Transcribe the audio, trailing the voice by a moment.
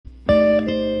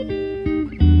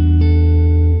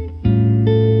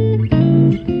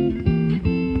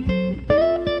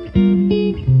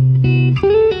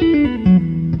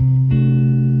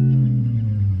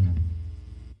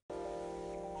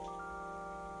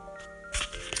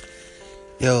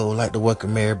Yo, I'd like to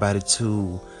welcome everybody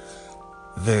to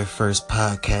very first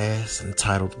podcast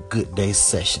entitled Good Day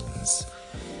Sessions.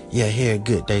 Yeah, here at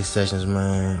Good Day Sessions,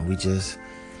 man, we just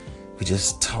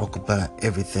talk about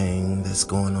everything that's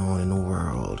going on in the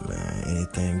world, man.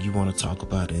 Anything you want to talk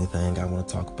about, anything I want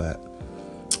to talk about,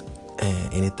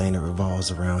 and anything that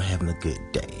revolves around having a good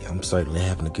day. I'm certainly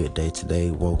having a good day today.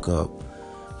 Woke up,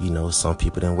 some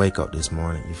people didn't wake up this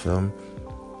morning, you feel me?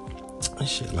 And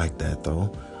shit like that,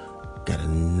 though. Got a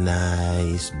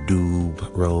nice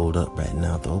doob rolled up right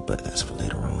now, though, but that's for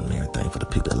later on and everything, for the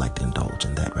people that like to indulge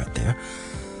in that right there.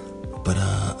 But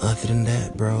other than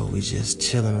that, bro, we just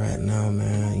chilling right now,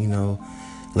 man.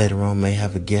 Later on may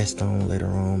have a guest on later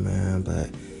on, man, but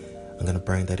I'm gonna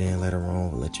bring that in later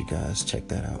on. We'll let you guys check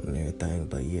that out and everything.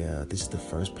 But yeah, this is the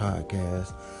first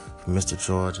podcast from Mr.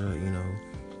 Georgia.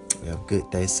 We have Good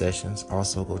Day Sessions.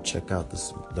 Also, go check out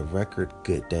the record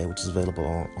Good Day, which is available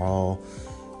on all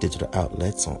digital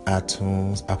outlets, on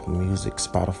iTunes, Apple Music,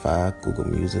 Spotify, Google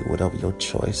Music, whatever your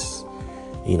choice.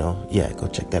 Go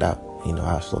check that out.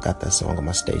 I also got that song on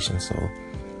my station, so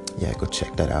yeah, go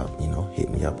check that out. Hit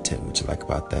me up, tell me what you like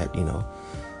about that.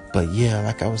 But yeah,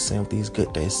 like I was saying with these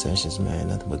Good Day Sessions, man,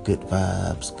 nothing but good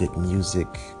vibes, good music,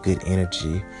 good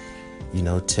energy.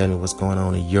 Tell me what's going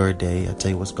on in your day. I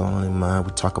tell you what's going on in mine.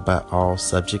 We talk about all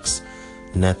subjects.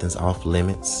 Nothing's off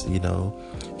limits.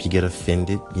 If you get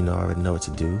offended, I already know what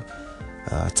to do.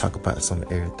 I talk about some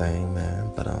of everything, man.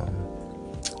 But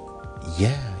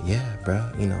yeah, bro.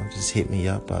 Just hit me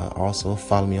up. Also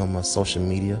follow me on my social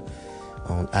media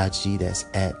on IG. That's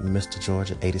at Mr.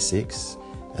 Georgia 86.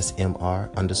 That's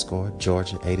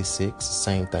Mr_Georgia86.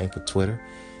 Same thing for Twitter.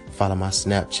 Follow my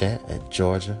Snapchat at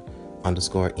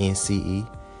Georgia_NCE.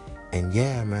 And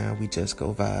yeah, man, we just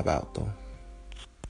go vibe out though.